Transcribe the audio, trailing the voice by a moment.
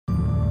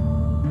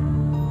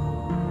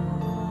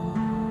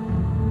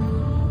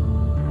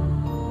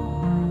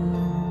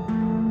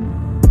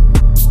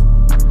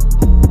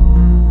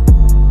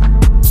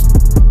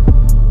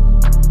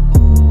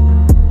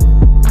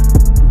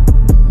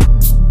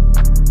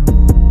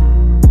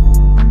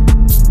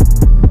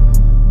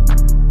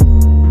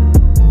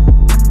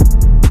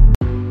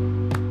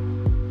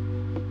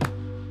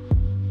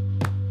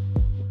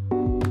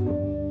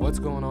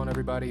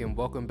everybody, and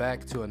welcome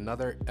back to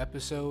another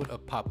episode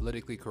of Pop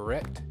Politically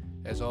Correct.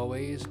 As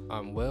always,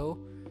 I'm Will,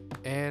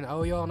 and I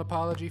owe y'all an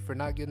apology for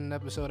not getting an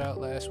episode out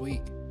last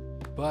week.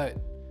 But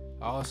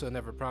I also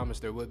never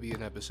promised there would be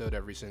an episode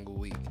every single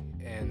week,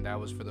 and that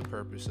was for the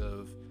purpose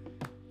of,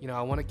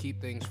 I want to keep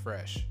things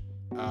fresh.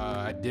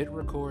 I did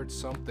record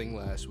something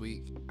last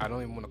week. I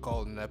don't even want to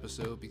call it an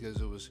episode because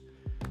it was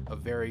a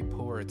very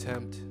poor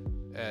attempt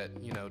at,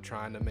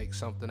 trying to make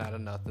something out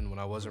of nothing when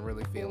I wasn't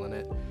really feeling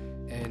it.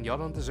 And y'all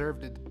don't deserve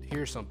to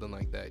hear something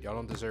like that. Y'all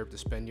don't deserve to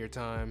spend your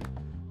time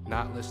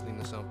not listening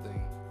to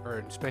something,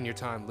 or spend your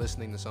time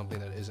listening to something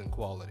that isn't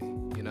quality,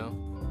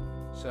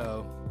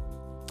 So,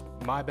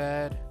 my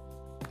bad,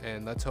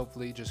 and let's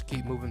hopefully just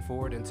keep moving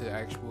forward into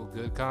actual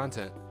good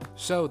content.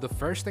 So, the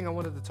first thing I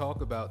wanted to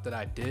talk about that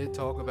I did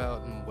talk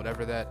about in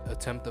whatever that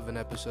attempt of an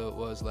episode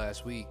was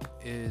last week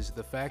is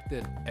the fact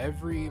that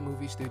every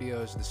movie studio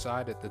has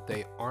decided that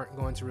they aren't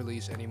going to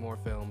release any more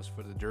films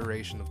for the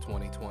duration of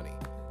 2020.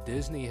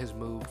 Disney has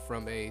moved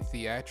from a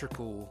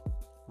theatrical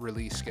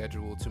release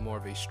schedule to more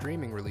of a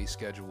streaming release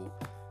schedule,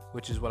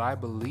 which is what I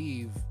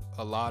believe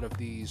a lot of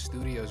these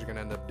studios are going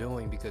to end up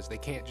doing, because they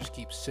can't just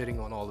keep sitting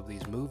on all of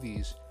these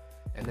movies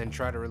and then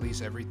try to release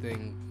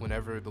everything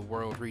whenever the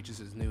world reaches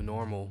its new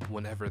normal,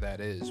 whenever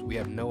that is. We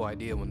have no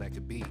idea when that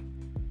could be.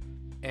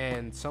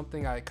 And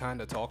something I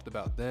kind of talked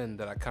about then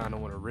that I kind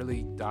of want to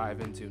really dive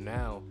into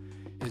now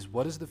is,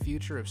 what is the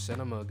future of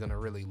cinema going to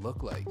really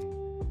look like?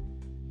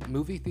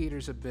 Movie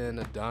theaters have been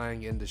a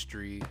dying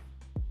industry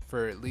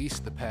for at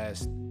least the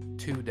past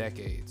 2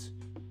 decades.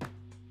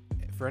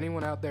 For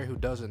anyone out there who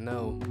doesn't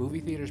know,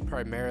 movie theaters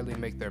primarily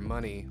make their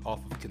money off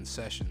of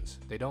concessions.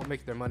 They don't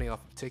make their money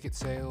off of ticket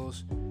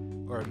sales,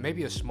 or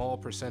maybe a small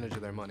percentage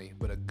of their money,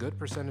 but a good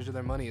percentage of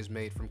their money is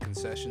made from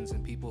concessions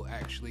and people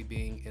actually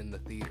being in the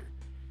theater.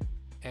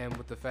 And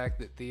with the fact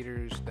that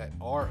theaters that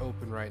are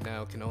open right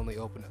now can only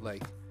open at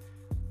like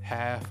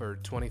half or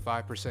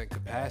 25%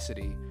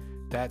 capacity,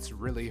 that's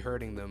really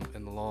hurting them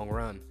in the long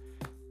run.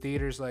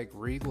 Theaters like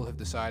Regal have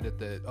decided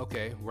that,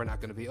 okay, we're not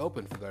going to be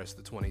open for the rest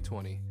of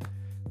 2020.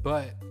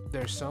 But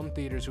there's some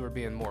theaters who are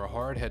being more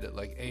hard-headed,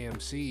 like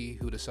AMC,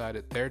 who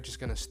decided they're just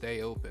going to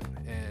stay open.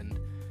 And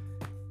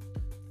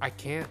I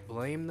can't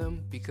blame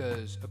them,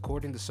 because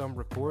according to some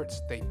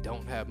reports, they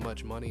don't have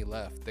much money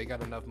left. They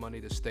got enough money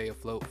to stay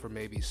afloat for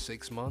maybe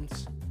 6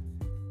 months.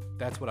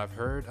 That's what I've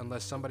heard,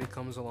 unless somebody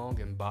comes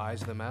along and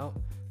buys them out.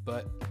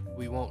 But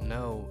we won't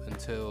know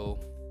until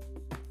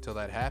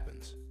that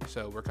happens.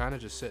 So we're kind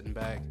of just sitting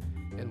back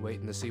and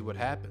waiting to see what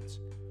happens.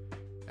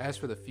 As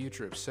for the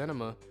future of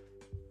cinema,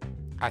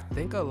 I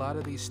think a lot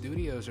of these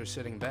studios are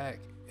sitting back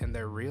and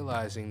they're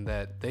realizing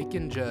that they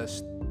can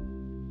just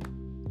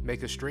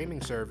make a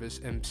streaming service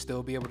and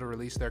still be able to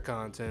release their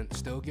content,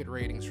 still get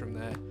ratings from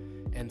that,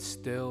 and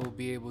still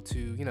be able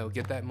to,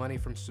 get that money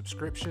from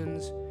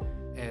subscriptions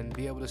and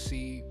be able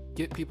to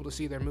get people to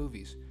see their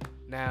movies.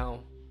 Now,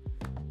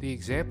 the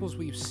examples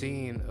we've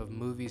seen of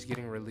movies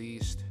getting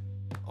released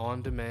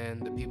on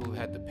demand that people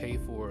had to pay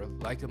for,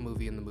 like a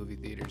movie in the movie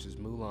theaters, is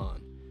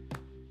Mulan.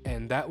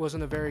 And that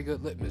wasn't a very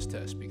good litmus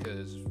test,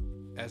 because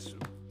as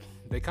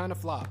they kind of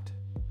flopped.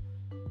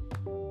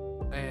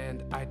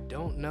 And I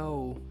don't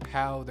know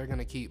how they're going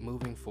to keep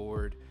moving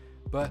forward,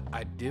 but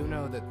I do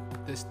know that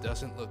this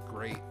doesn't look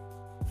great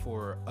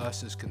for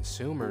us as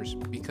consumers,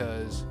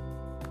 because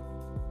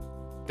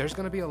there's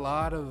going to be a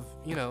lot of,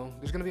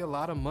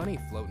 money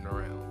floating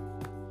around.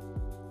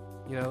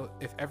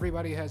 If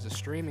everybody has a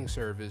streaming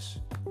service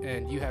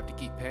and you have to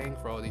keep paying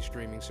for all these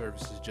streaming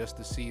services just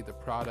to see the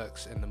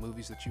products and the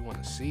movies that you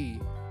want to see,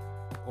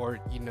 or,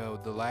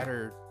 the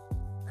latter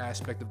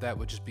aspect of that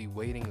would just be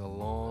waiting a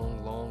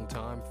long, long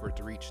time for it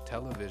to reach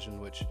television,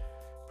 which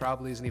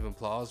probably isn't even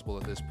plausible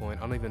at this point.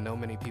 I don't even know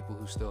many people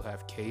who still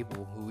have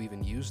cable, who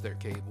even use their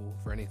cable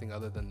for anything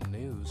other than the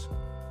news.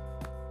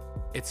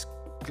 It's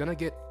gonna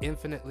get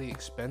infinitely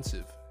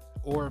expensive.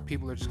 Or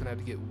people are just going to have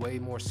to get way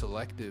more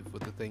selective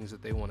with the things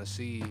that they want to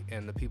see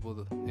and the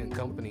people and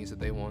companies that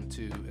they want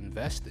to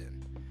invest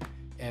in.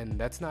 And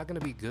that's not going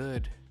to be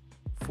good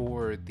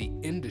for the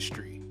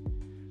industry.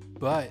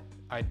 But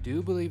I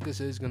do believe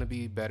this is going to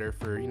be better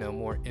for,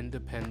 more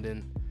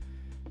independent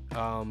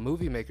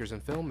movie makers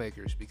and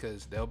filmmakers,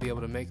 because they'll be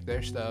able to make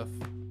their stuff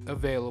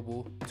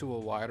available to a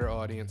wider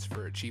audience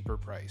for a cheaper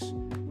price,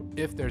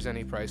 if there's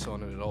any price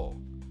on it at all.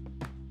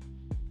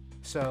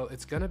 So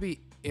it's going to be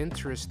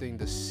interesting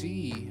to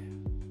see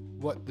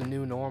what the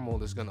new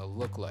normal is going to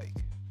look like,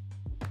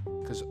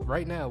 because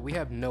right now we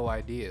have no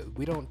idea.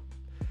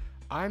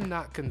 I'm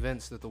not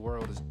convinced that the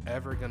world is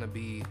ever going to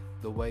be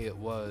the way it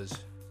was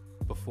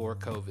before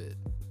COVID,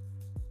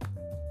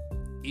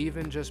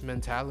 even just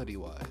mentality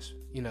wise.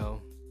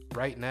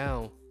 Right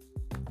now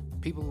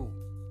people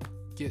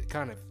get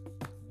kind of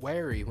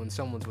wary when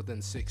someone's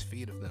within 6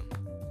 feet of them,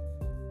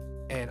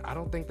 and I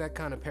don't think that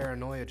kind of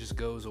paranoia just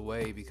goes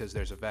away because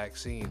there's a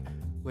vaccine.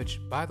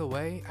 Which, by the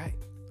way,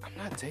 I'm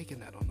not taking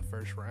that on the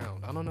first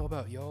round. I don't know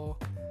about y'all.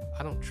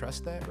 I don't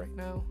trust that right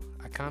now.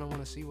 I kind of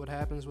want to see what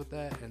happens with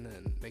that and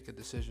then make a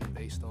decision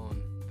based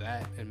on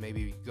that and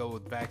maybe go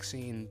with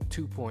vaccine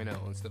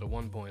 2.0 instead of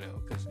 1.0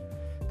 because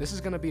this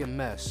is going to be a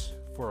mess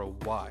for a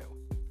while.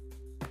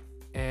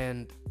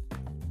 And,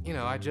 you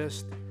know,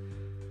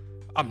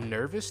 I'm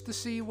nervous to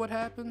see what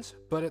happens,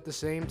 but at the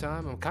same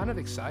time, I'm kind of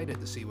excited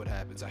to see what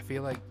happens. I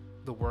feel like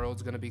the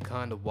world's going to be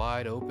kind of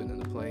wide open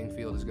and the playing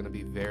field is going to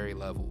be very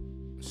level.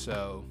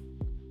 So,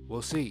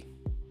 we'll see.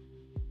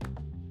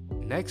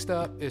 Next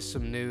up is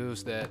some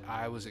news that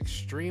I was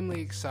extremely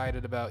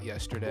excited about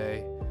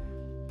yesterday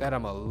that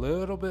I'm a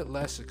little bit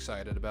less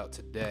excited about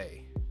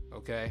today,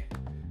 okay?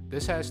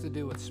 This has to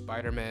do with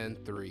Spider-Man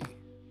 3.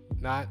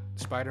 Not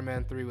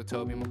Spider-Man 3 with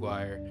Tobey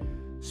Maguire.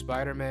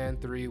 Spider-Man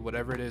 3,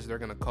 whatever it is they're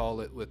going to call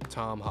it, with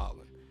Tom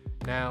Holland.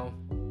 Now,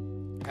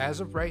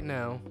 as of right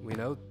now, we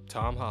know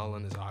Tom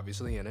Holland is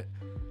obviously in it.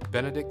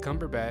 Benedict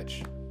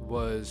Cumberbatch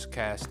was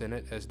cast in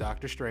it as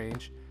Doctor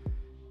Strange.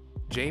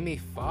 Jamie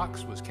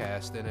Foxx was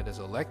cast in it as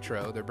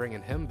Electro. They're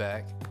bringing him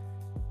back.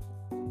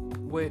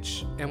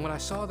 And when I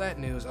saw that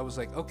news, I was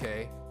like,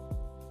 okay,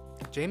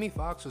 Jamie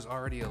Foxx was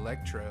already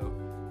Electro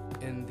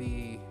in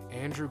the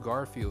Andrew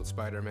Garfield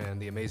Spider-Man,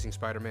 The Amazing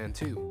Spider-Man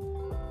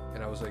 2.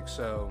 And I was like,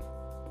 so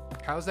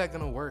how's that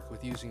going to work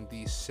with using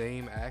the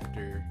same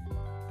actor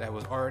that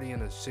was already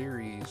in a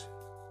series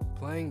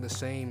playing the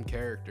same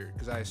character?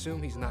 Because I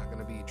assume he's not going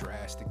to be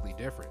drastically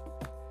different.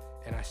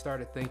 And I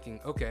started thinking,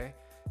 okay,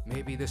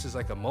 maybe this is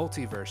like a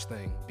multiverse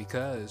thing,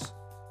 because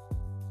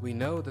we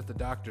know that the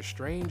Doctor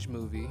Strange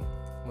movie,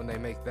 when they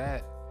make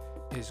that,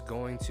 is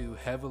going to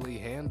heavily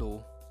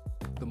handle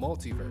the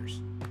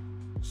multiverse.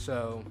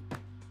 So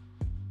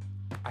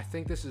I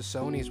think this is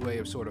Sony's way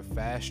of sort of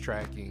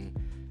fast-tracking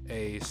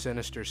a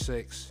Sinister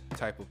Six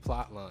type of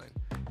plot line.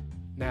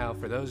 Now,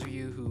 for those of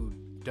you who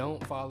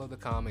don't follow the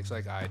comics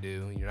like I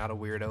do, you're not a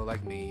weirdo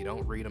like me, you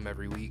don't read them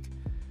every week,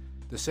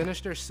 the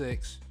Sinister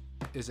Six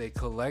is a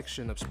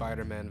collection of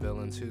Spider-Man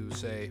villains who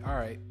say, all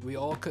right, we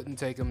all couldn't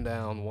take him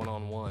down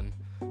one-on-one.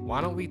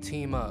 Why don't we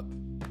team up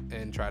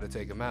and try to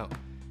take him out?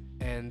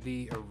 And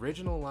the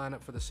original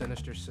lineup for the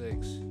Sinister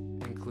Six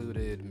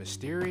included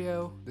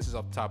Mysterio. This is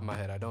off the top of my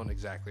head. I don't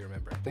exactly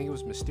remember. I think it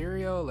was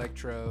Mysterio,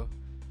 Electro,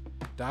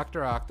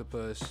 Dr.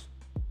 Octopus,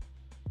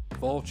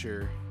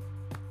 Vulture,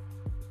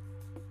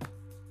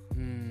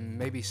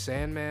 maybe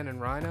Sandman and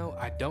Rhino.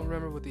 I don't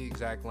remember what the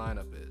exact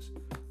lineup is.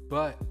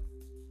 But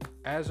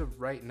as of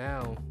right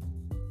now,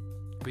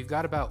 we've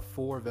got about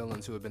 4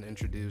 villains who have been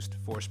introduced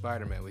for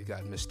Spider-Man. We've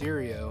got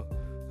Mysterio,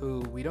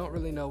 who we don't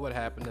really know what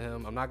happened to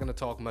him. I'm not going to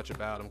talk much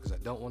about him because I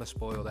don't want to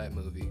spoil that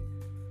movie.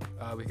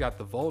 We've got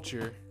the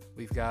Vulture.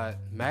 We've got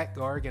Matt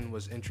Gargan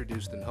was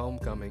introduced in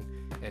Homecoming,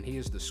 and he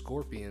is the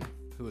Scorpion,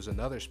 who is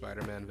another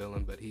Spider-Man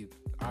villain, but he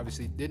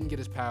obviously didn't get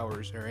his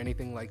powers or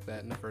anything like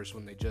that in the first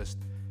one. They just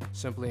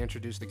simply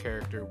introduced the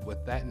character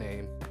with that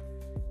name.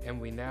 And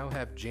we now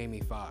have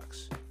Jamie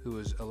Foxx, who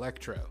is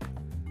Electro.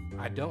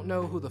 I don't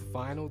know who the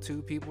final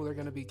 2 people they're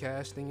going to be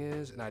casting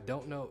is, and I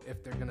don't know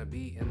if they're going to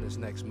be in this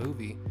next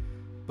movie,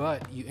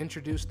 but you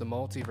introduce the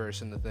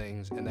multiverse into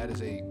things, and that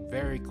is a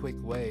very quick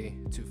way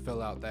to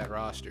fill out that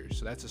roster.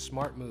 So that's a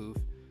smart move.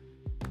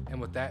 And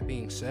with that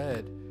being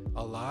said,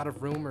 a lot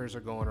of rumors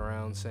are going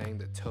around saying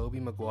that Tobey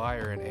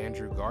Maguire and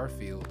Andrew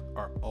Garfield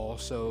are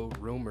also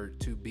rumored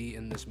to be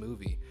in this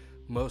movie,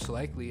 most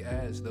likely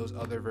as those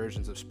other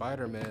versions of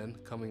Spider-Man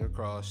coming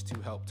across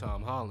to help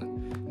Tom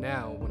Holland.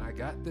 Now, when I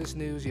got this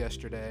news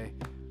yesterday,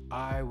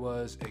 I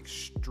was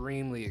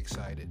extremely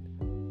excited.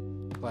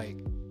 Like,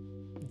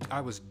 I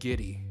was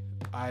giddy.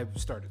 I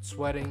started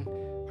sweating.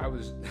 I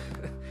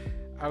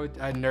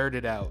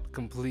nerded out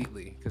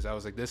completely because I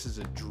was like, this is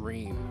a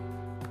dream.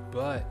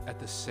 But at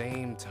the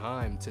same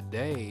time,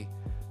 today,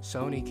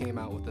 Sony came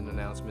out with an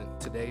announcement,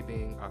 today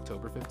being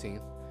October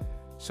 15th,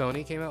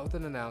 Sony came out with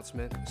an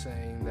announcement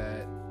saying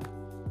that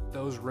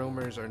those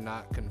rumors are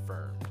not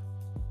confirmed.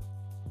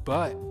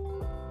 But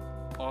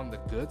on the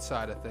good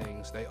side of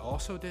things, they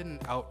also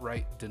didn't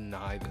outright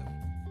deny them,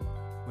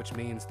 which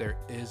means there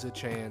is a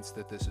chance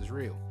that this is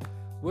real,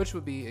 which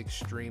would be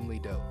extremely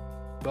dope.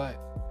 But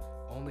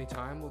only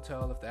time will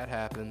tell if that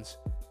happens.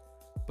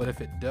 But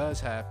if it does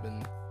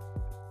happen,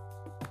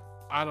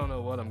 I don't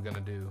know what I'm going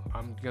to do.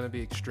 I'm going to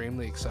be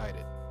extremely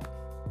excited.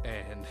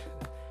 And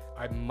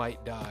I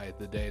might die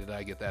the day that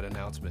I get that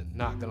announcement.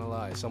 Not gonna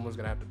lie, someone's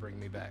gonna have to bring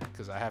me back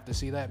because I have to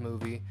see that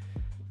movie.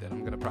 Then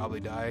I'm gonna probably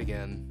die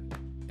again,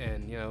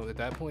 and at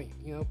that point,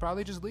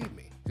 probably just leave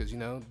me because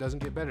it doesn't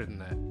get better than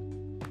that.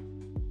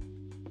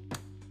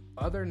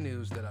 Other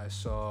news that I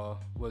saw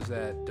was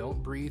that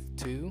Don't Breathe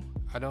 2.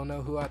 I don't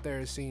know who out there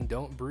has seen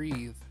Don't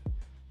Breathe.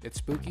 It's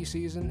spooky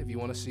season. If you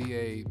want to see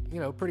a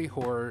pretty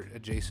horror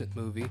adjacent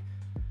movie,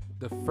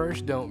 the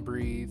first Don't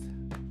Breathe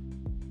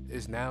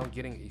is now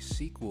getting a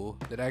sequel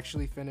that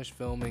actually finished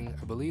filming,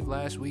 I believe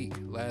last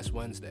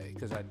Wednesday,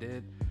 because I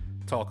did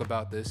talk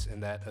about this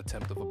in that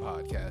attempt of a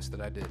podcast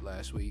that I did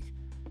last week,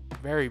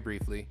 very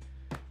briefly.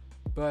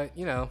 But,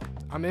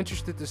 I'm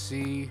interested to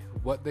see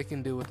what they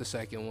can do with the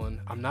second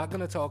one. I'm not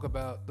going to talk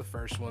about the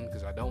first one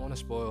because I don't want to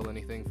spoil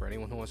anything for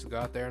anyone who wants to go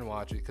out there and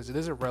watch it, because it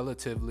is a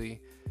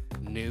relatively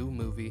new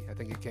movie. I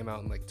think it came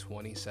out in like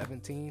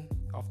 2017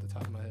 off the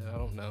top of my head. I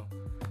don't know.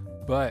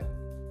 But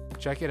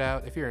check it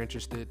out if you're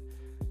interested.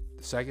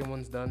 The second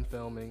one's done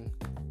filming.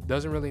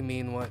 Doesn't really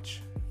mean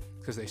much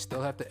because they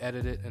still have to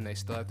edit it and they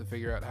still have to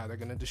figure out how they're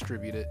going to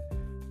distribute it.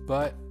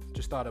 But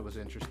just thought it was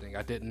interesting.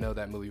 I didn't know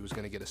that movie was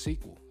going to get a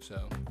sequel.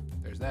 So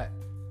there's that.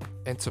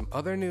 And some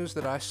other news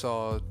that I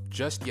saw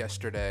just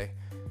yesterday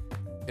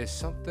is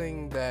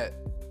something that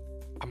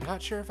I'm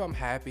not sure if I'm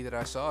happy that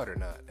I saw it or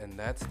not. And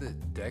that's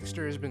that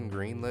Dexter has been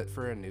greenlit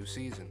for a new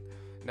season.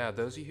 Now,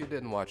 those of you who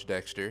didn't watch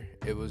Dexter,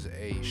 it was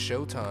a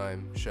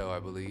Showtime show, I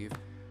believe,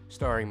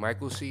 starring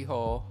Michael C.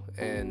 Hall,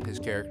 and his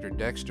character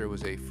Dexter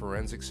was a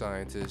forensic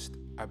scientist.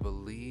 I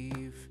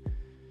believe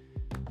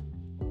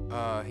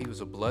he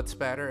was a blood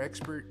spatter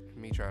expert.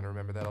 Me trying to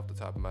remember that off the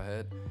top of my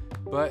head.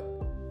 But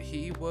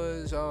he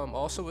was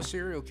also a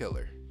serial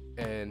killer,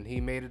 and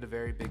he made it a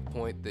very big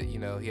point that,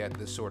 he had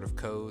this sort of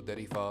code that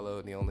he followed,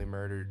 and he only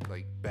murdered,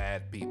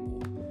 bad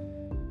people.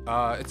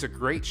 It's a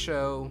great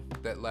show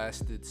that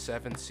lasted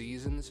 7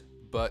 seasons,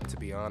 but to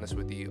be honest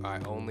with you, I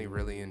only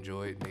really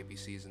enjoyed maybe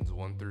seasons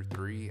 1 through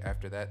 3.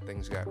 After that,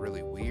 things got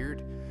really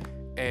weird.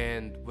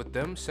 And with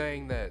them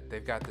saying that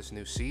they've got this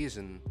new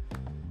season,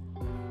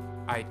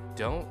 I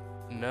don't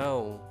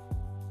know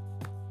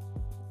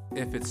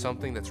if it's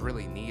something that's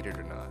really needed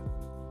or not.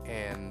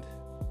 And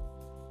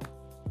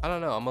I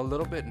don't know, I'm a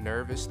little bit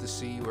nervous to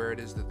see where it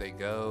is that they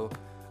go.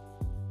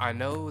 I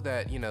know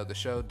that, the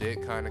show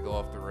did kind of go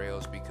off the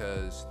rails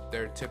because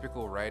their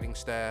typical writing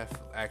staff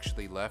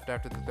actually left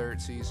after the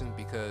 3rd season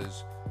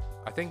because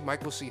I think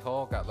Michael C.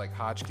 Hall got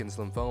Hodgkin's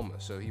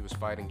lymphoma, so he was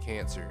fighting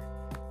cancer.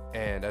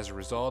 And as a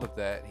result of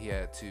that, he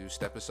had to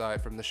step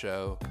aside from the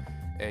show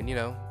and,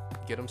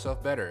 get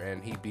himself better.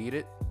 And he beat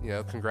it.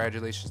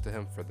 Congratulations to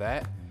him for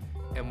that.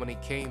 And when he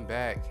came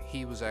back,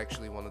 he was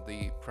actually one of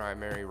the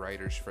primary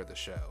writers for the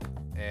show.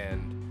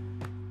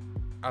 And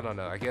I don't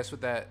know, I guess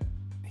with that,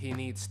 he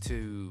needs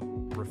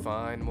to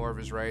refine more of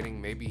his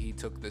writing. Maybe he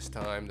took this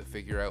time to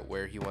figure out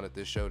where he wanted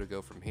this show to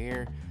go from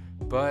here.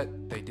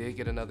 But they did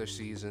get another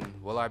season.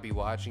 Will I be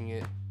watching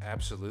it?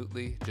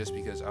 Absolutely, just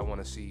because I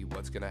want to see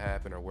what's going to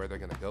happen or where they're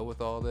going to go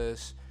with all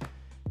this.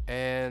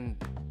 And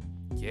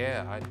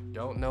yeah, I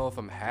don't know if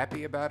I'm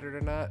happy about it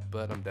or not,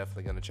 but I'm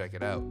definitely going to check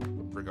it out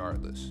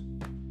regardless.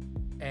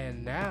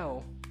 And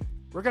now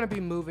we're going to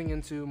be moving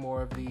into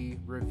more of the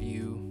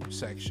review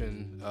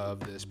section of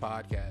this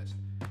podcast.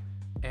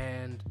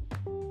 And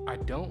I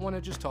don't want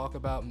to just talk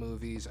about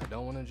movies. I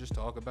don't want to just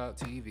talk about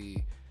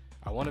TV.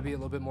 I want to be a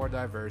little bit more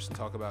diverse and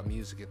talk about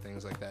music and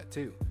things like that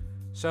too.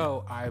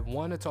 So I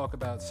want to talk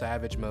about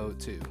Savage Mode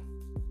 2,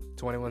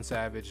 21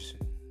 Savage's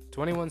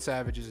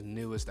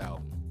newest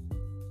album.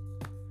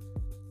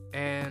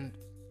 And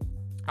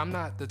I'm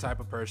not the type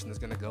of person that's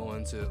going to go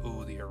into,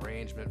 the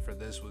arrangement for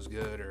this was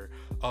good, or,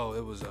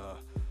 it was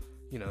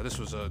this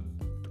was a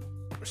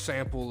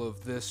sample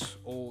of this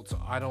old. So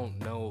I don't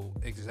know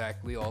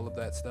exactly all of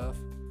that stuff,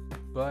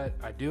 but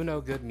I do know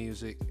good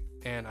music,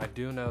 and I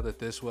do know that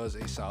this was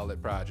a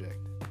solid project.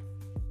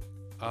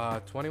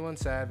 21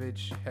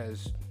 Savage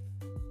has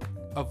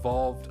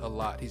evolved a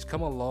lot. He's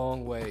come a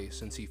long way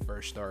since he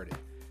first started.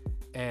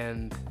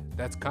 And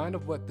that's kind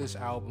of what this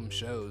album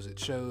shows. It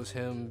shows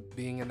him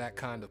being in that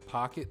kind of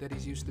pocket that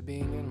he's used to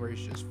being in, where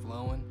he's just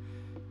flowing,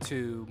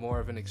 to more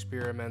of an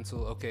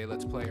experimental, okay,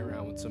 let's play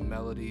around with some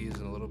melodies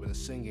and a little bit of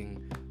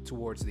singing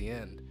towards the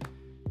end.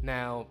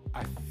 Now,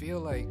 I feel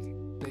like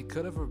they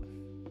could have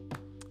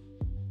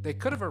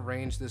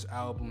arranged this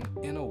album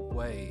in a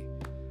way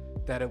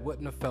that it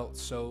wouldn't have felt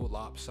so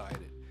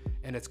lopsided.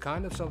 And it's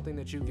kind of something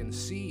that you can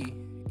see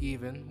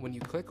even when you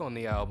click on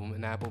the album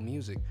in Apple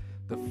Music.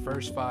 The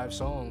first 5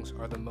 songs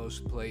are the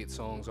most played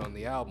songs on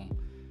the album,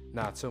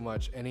 not so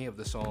much any of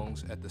the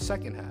songs at the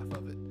second half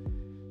of it.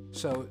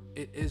 So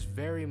it is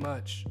very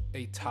much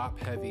a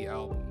top-heavy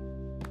album,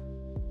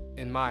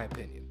 in my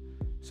opinion.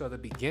 So the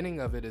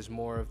beginning of it is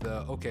more of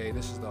the, okay,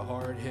 this is the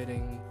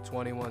hard-hitting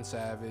 21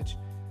 Savage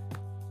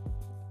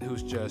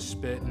who's just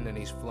spitting and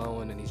he's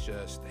flowing and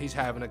he's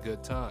having a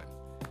good time.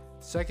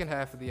 The second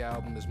half of the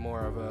album is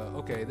more of a,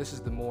 okay, this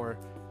is the more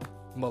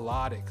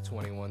melodic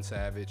 21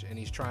 Savage, and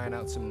he's trying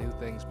out some new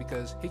things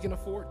because he can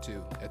afford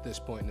to at this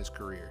point in his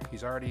career.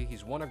 He's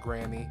won a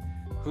Grammy.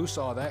 Who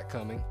saw that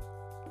coming?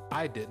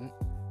 I didn't,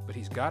 but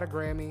he's got a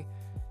Grammy.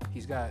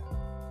 He's got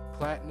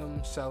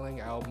platinum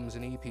selling albums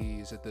and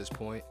EPs at this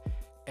point,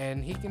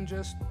 and he can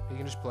just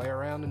play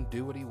around and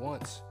do what he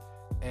wants.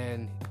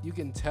 And you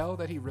can tell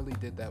that he really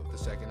did that with the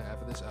second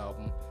half of this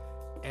album,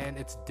 and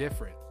it's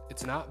different.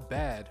 It's not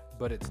bad,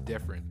 but it's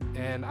different,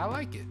 and I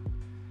like it.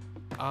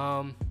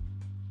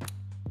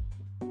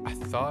 I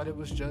thought it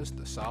was just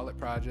a solid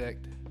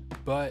project,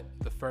 but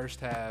the first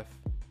half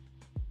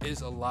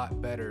is a lot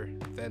better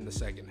than the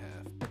second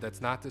half. But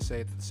that's not to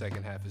say that the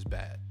second half is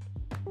bad.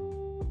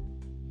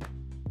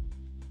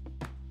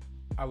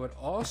 I would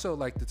also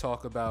like to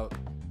talk about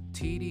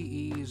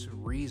TDE's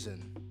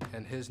Reason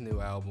and his new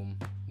album,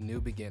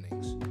 New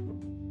Beginnings.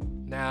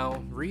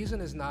 Now, Reason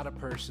is not a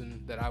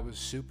person that I was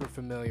super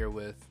familiar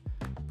with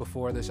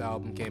before this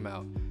album came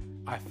out.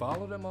 I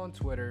followed him on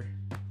Twitter.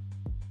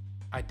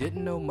 I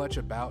didn't know much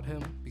about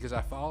him because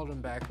I followed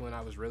him back when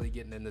I was really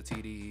getting into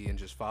TDE and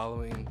just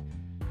following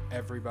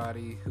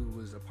everybody who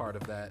was a part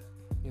of that,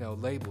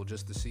 label,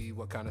 just to see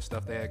what kind of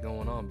stuff they had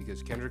going on.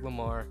 Because Kendrick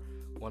Lamar,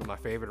 one of my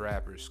favorite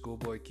rappers,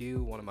 Schoolboy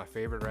Q, one of my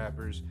favorite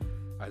rappers,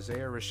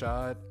 Isaiah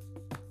Rashad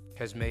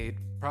has made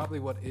probably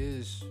what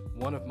is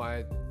one of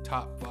my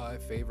top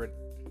 5 favorite,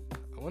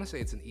 I want to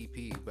say it's an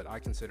EP, but I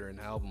consider it an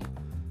album,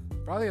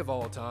 probably of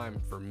all time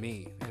for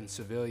me, in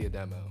Sevilla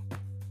Demo.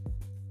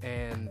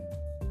 And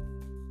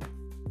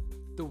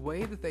the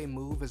way that they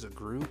move as a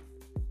group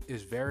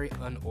is very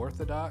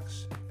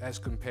unorthodox as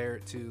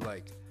compared to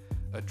like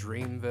a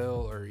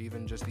Dreamville or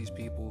even just these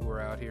people who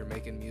are out here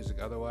making music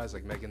otherwise,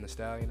 like Megan Thee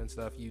Stallion and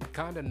stuff. You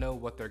kind of know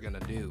what they're gonna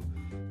do.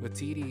 With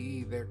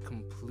TDE, they're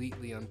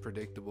completely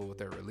unpredictable with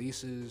their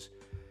releases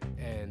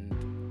and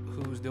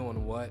who's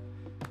doing what.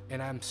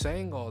 And I'm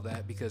saying all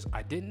that because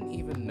I didn't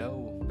even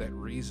know that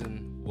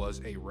Reason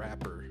was a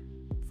rapper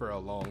for a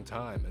long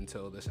time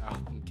until this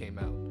album came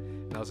out.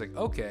 And I was like,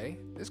 okay,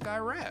 this guy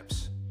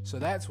raps. So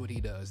that's what he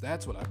does.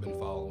 That's what I've been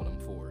following him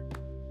for.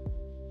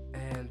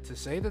 And to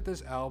say that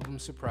this album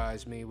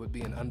surprised me would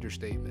be an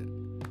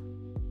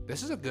understatement.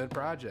 This is a good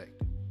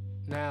project.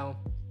 Now,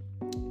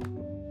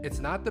 it's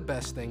not the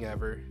best thing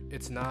ever.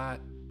 It's not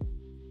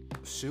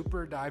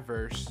super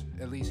diverse.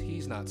 At least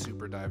he's not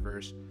super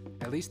diverse,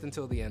 at least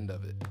until the end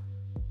of it.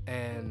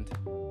 And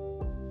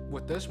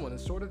with this one,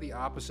 it's sort of the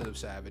opposite of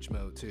Savage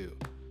Mode too.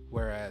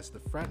 Whereas the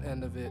front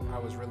end of it, I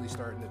was really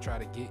starting to try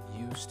to get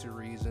used to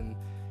Reason,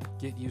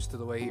 get used to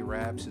the way he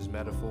raps, his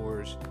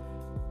metaphors.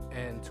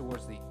 And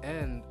towards the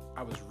end,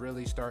 I was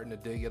really starting to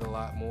dig it a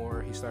lot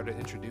more. He started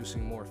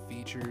introducing more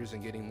features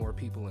and getting more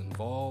people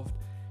involved.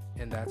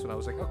 And that's when I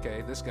was like,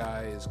 okay, this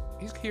guy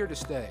he's here to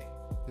stay.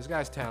 This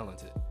guy's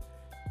talented.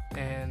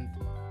 And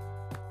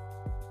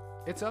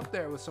it's up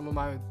there with some of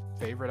my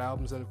favorite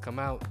albums that have come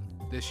out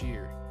this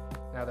year.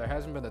 Now, there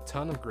hasn't been a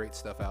ton of great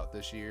stuff out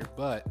this year,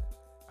 but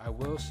I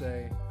will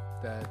say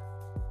that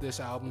this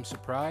album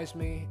surprised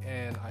me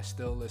and I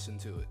still listen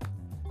to it.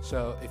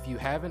 So if you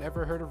haven't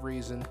ever heard of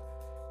Reason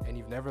and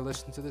you've never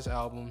listened to this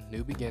album,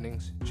 New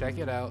Beginnings, check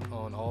it out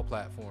on all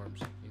platforms.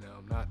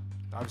 I'm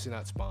obviously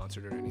not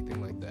sponsored or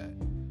anything like that,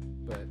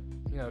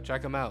 but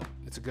check them out.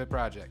 It's a good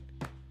project.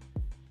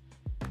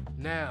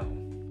 Now,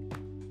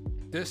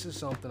 this is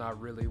something I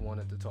really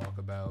wanted to talk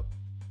about,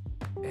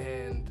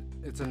 and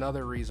it's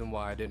another reason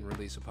why I didn't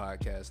release a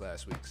podcast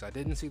last week, because I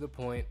didn't see the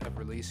point of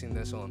releasing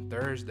this on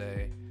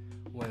Thursday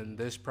when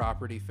this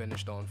property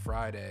finished on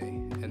Friday,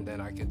 and then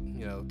I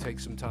could, take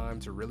some time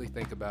to really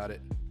think about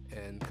it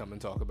and come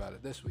and talk about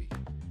it this week.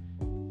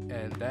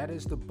 And that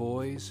is The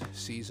Boys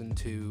Season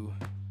 2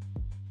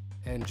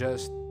 and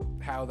just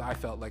how I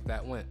felt like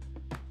that went.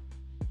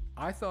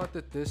 I thought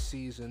this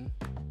season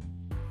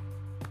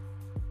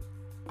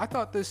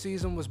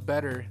was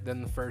better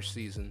than the first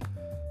season.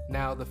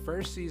 Now, the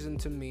first season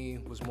to me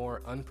was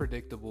more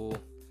unpredictable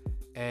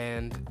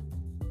and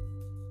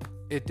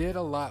it did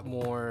a lot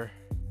more.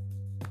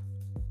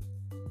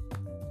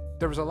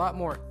 There was a lot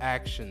more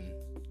action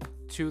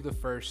to the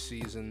first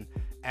season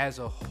as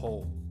a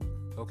whole,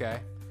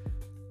 okay?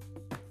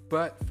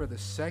 But for the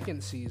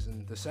second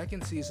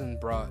season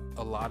brought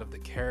a lot of the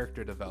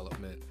character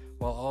development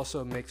while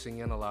also mixing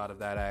in a lot of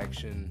that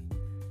action,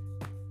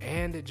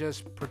 and it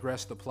just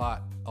progressed the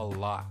plot a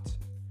lot.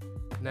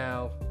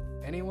 Now,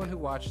 anyone who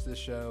watched this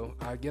show,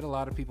 I get a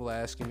lot of people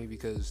asking me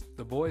because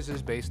The Boys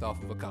is based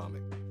off of a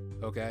comic,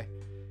 okay?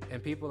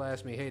 And people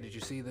ask me, hey, did you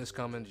see this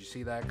coming? Did you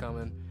see that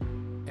coming?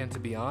 And to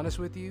be honest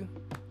with you,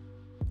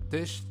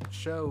 this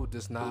show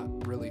does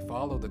not really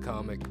follow the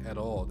comic at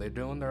all. They're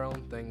doing their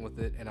own thing with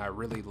it, and I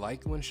really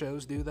like when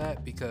shows do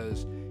that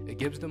because it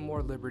gives them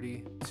more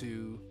liberty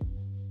to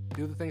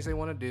do the things they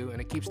want to do,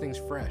 and it keeps things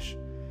fresh.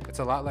 It's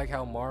a lot like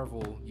how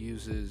Marvel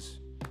uses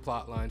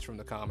plot lines from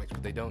the comics,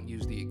 but they don't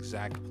use the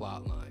exact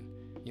plot line.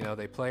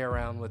 They play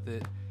around with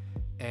it,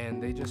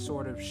 and they just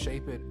sort of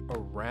shape it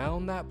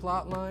around that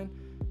plot line,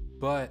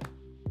 but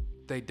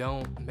they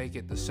don't make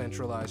it the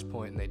centralized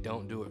point, and they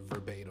don't do it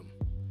verbatim.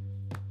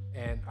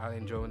 And I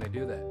enjoy when they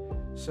do that.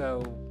 So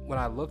when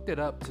I looked it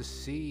up to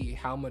see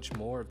how much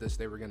more of this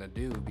they were going to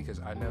do, because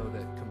I know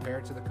that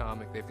compared to the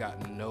comic, they've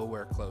gotten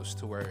nowhere close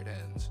to where it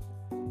ends.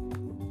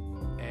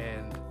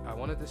 And I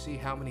wanted to see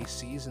how many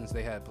seasons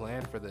they had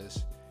planned for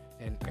this.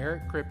 And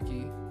Eric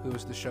Kripke, who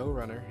is the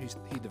showrunner,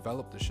 he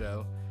developed the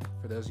show.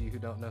 For those of you who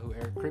don't know who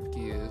Eric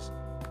Kripke is,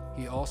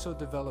 he also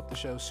developed the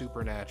show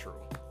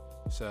Supernatural.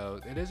 So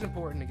it is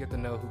important to get to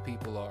know who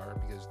people are,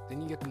 because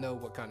then you get to know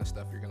what kind of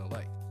stuff you're going to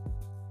like.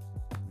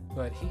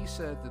 But he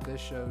said that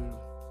this show,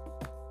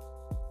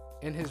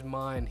 in his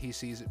mind, he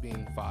sees it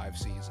being 5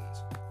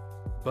 seasons.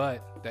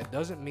 But that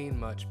doesn't mean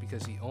much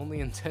because he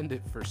only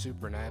intended for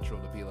Supernatural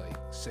to be like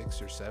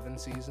 6 or 7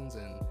 seasons,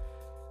 and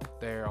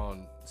they're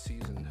on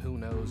season who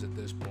knows at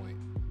this point.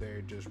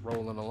 they're just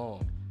rolling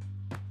along.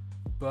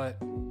 But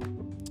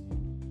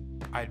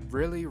I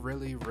really,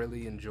 really,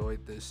 really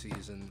enjoyed this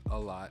season a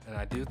lot, and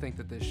I do think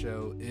that this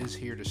show is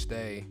here to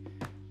stay.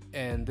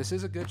 And this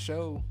is a good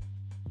show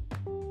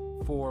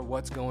for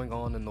what's going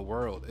on in the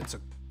world. It's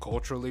a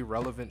culturally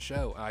relevant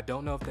show. I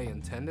don't know if they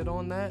intended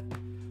on that,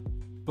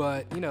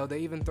 but they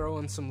even throw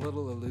in some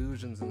little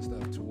allusions and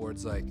stuff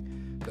towards like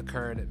the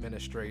current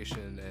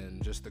administration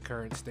and just the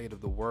current state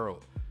of the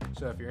world.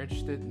 So if you're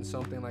interested in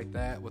something like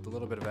that with a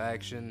little bit of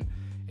action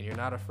and you're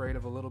not afraid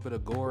of a little bit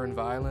of gore and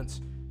violence,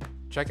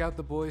 check out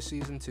The Boys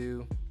Season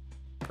 2,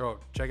 or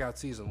check out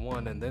Season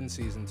 1 and then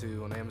Season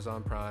 2 on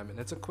Amazon Prime, and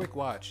it's a quick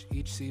watch.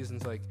 Each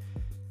season's like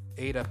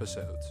 8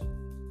 episodes.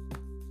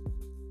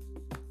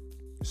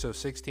 So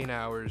 16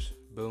 hours,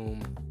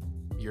 boom,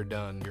 you're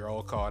done. You're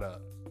all caught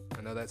up.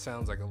 I know that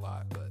sounds like a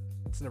lot, but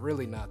it's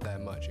really not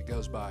that much. It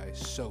goes by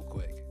so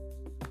quick.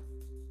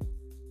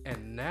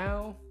 And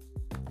now,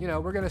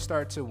 we're going to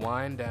start to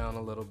wind down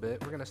a little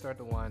bit. We're going to start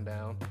to wind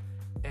down,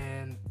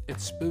 and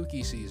it's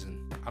spooky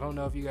season. I don't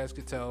know if you guys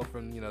could tell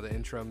from, the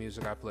intro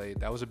music I played.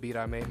 That was a beat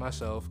I made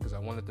myself because I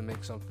wanted to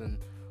make something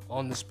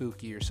on the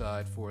spookier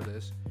side for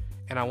this.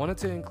 And I wanted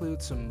to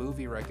include some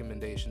movie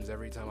recommendations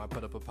every time I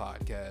put up a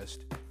podcast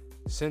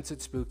since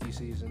it's spooky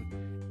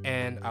season.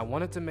 And I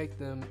wanted to make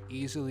them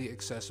easily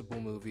accessible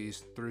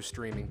movies through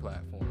streaming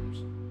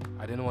platforms.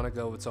 I didn't want to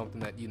go with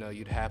something that,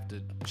 you'd have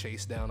to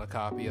chase down a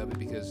copy of it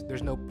because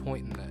there's no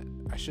point in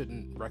that. I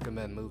shouldn't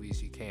recommend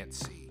movies you can't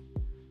see.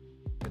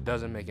 It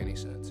doesn't make any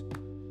sense.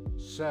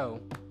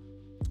 So,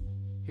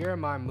 here are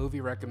my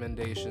movie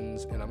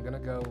recommendations, and I'm going to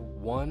go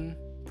one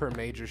per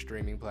major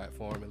streaming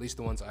platform, at least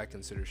the ones I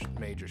consider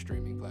major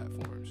streaming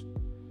platforms.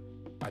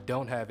 I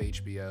don't have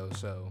HBO,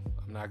 so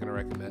I'm not going to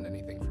recommend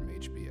anything from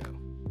HBO.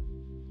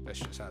 That's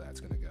just how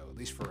that's going to go, at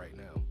least for right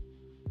now.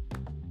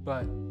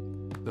 But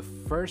the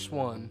first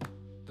one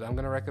that I'm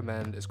going to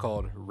recommend is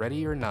called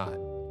Ready or Not.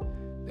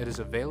 It is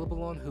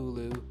available on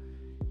Hulu,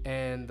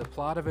 and the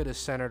plot of it is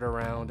centered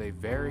around a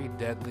very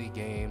deadly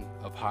game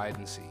of hide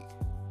and seek.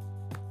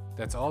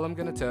 That's all I'm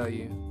going to tell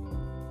you.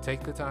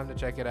 Take the time to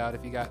check it out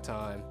if you got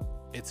time.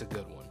 It's a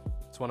good one.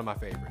 It's one of my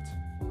favorites.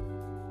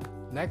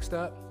 Next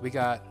up, we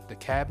got The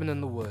Cabin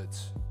in the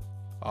Woods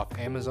off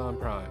Amazon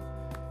Prime.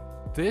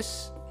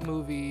 This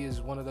movie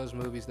is one of those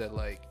movies that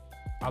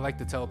I like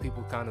to tell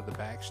people kind of the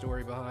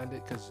backstory behind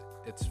it because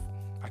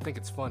I think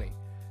it's funny.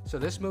 So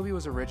this movie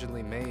was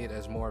originally made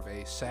as more of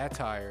a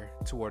satire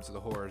towards the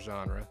horror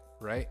genre,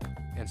 right?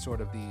 And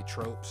sort of the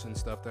tropes and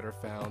stuff that are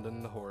found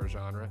in the horror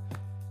genre.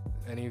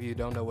 Any of you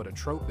don't know what a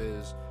trope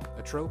is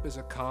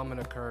a common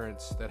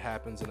occurrence that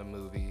happens in a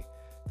movie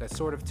that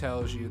sort of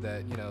tells you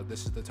that,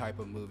 this is the type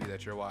of movie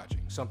that you're watching,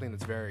 something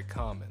that's very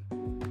common.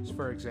 So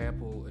for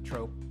example, a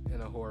trope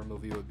in a horror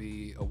movie would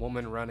be a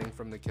woman running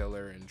from the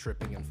killer and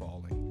tripping and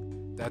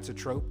falling. That's a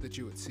trope that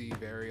you would see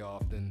very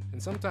often,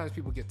 and sometimes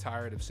people get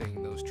tired of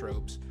seeing those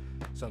tropes.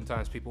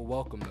 Sometimes people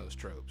welcome those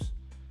tropes.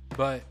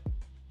 But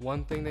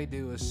one thing they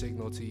do is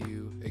signal to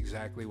you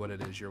exactly what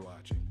it is you're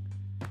watching.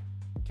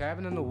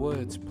 Cabin in the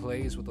Woods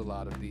plays with a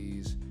lot of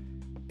these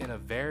in a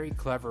very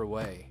clever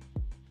way,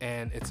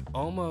 and it's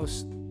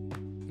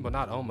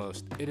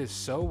it is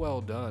so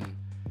well done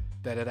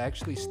that it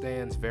actually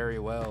stands very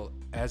well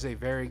as a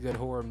very good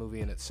horror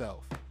movie in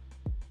itself.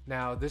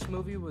 Now, this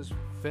movie was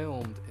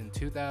filmed in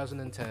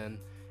 2010,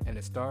 and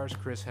it stars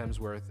Chris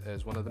Hemsworth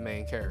as one of the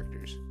main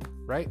characters,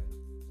 right?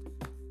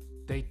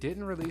 They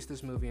didn't release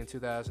this movie in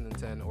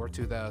 2010 or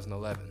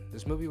 2011.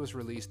 This movie was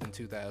released in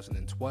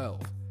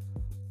 2012.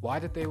 Why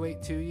did they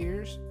wait 2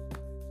 years?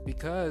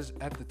 Because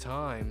at the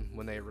time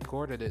when they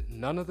recorded it,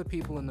 none of the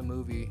people in the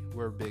movie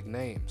were big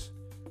names.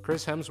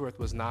 Chris Hemsworth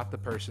was not the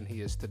person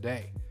he is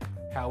today.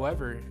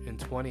 However, in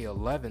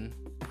 2011,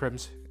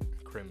 Chris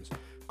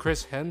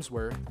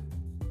Hemsworth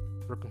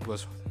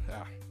was.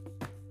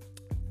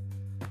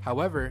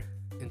 However,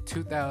 in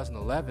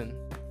 2011,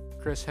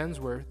 Chris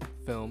Hemsworth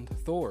filmed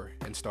Thor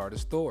and starred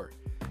as Thor,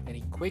 and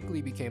he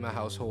quickly became a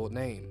household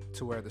name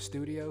to where the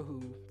studio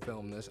who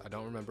filmed this, I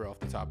don't remember off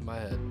the top of my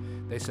head,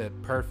 they said,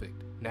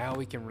 perfect, now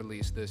we can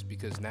release this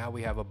because now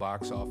we have a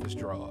box office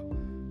draw.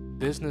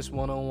 Business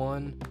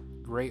 101,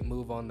 great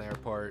move on their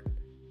part,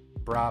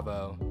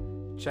 bravo.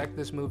 Check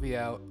this movie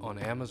out on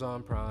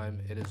Amazon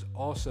Prime. It is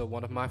also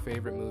one of my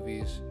favorite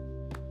movies,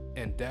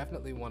 and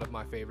definitely one of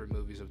my favorite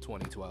movies of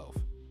 2012.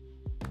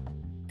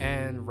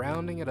 And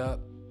rounding it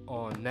up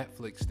on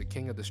Netflix, the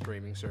king of the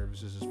streaming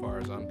services as far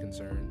as I'm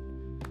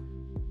concerned,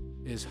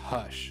 is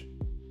Hush,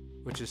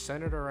 which is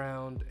centered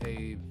around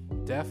a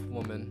deaf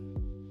woman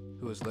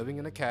who is living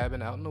in a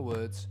cabin out in the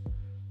woods.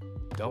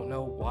 Don't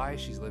know why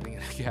she's living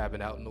in a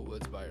cabin out in the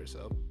woods by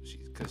herself,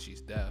 because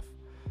she's deaf.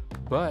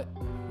 But,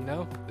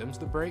 them's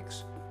the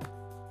breaks.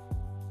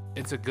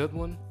 It's a good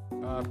one,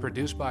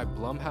 produced by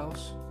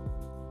Blumhouse,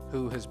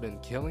 who has been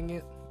killing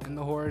it in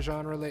the horror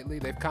genre lately.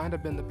 They've kind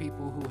of been the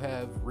people who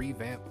have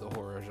revamped the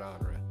horror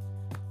genre.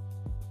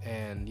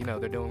 And,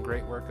 they're doing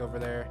great work over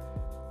there.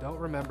 Don't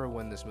remember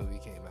when this movie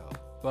came out,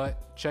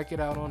 but check it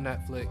out on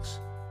Netflix.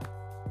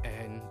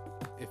 And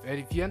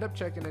if you end up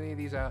checking any of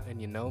these out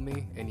and you know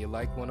me and you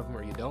like one of them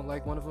or you don't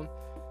like one of them,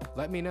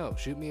 let me know.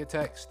 Shoot me a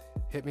text.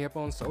 Hit me up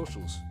on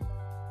socials.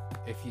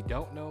 If you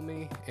don't know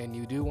me and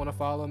you do want to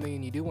follow me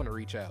and you do want to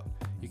reach out,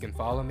 you can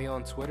follow me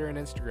on Twitter and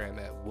Instagram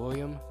at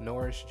William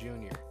Norris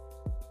Jr.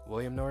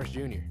 William Norris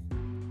Jr.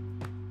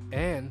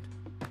 And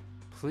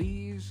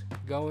please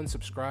go and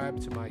subscribe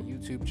to my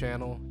YouTube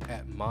channel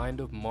at Mind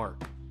of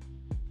Mark.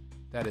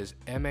 That is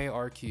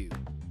MARQ,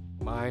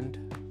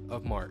 Mind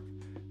of Mark.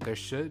 There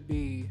should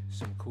be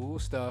some cool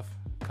stuff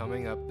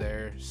coming up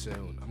there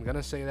soon. I'm going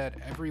to say that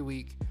every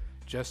week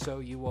just so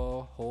you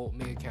all hold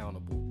me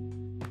accountable.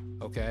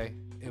 Okay?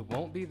 It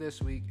won't be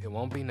this week, it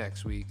won't be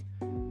next week,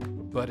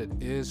 but it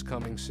is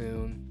coming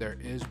soon. There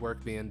is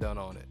work being done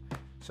on it.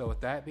 So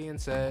with that being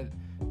said,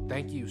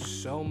 thank you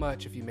so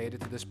much if you made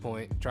it to this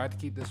point. Tried to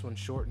keep this one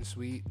short and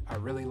sweet. I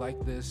really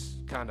like this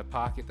kind of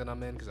pocket that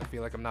I'm in because I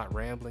feel like I'm not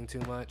rambling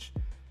too much.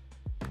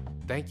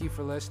 Thank you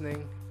for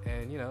listening,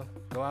 and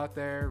go out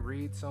there,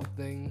 read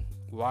something,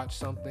 watch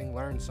something,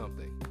 learn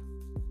something.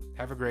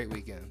 Have a great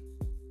weekend.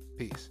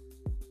 Peace.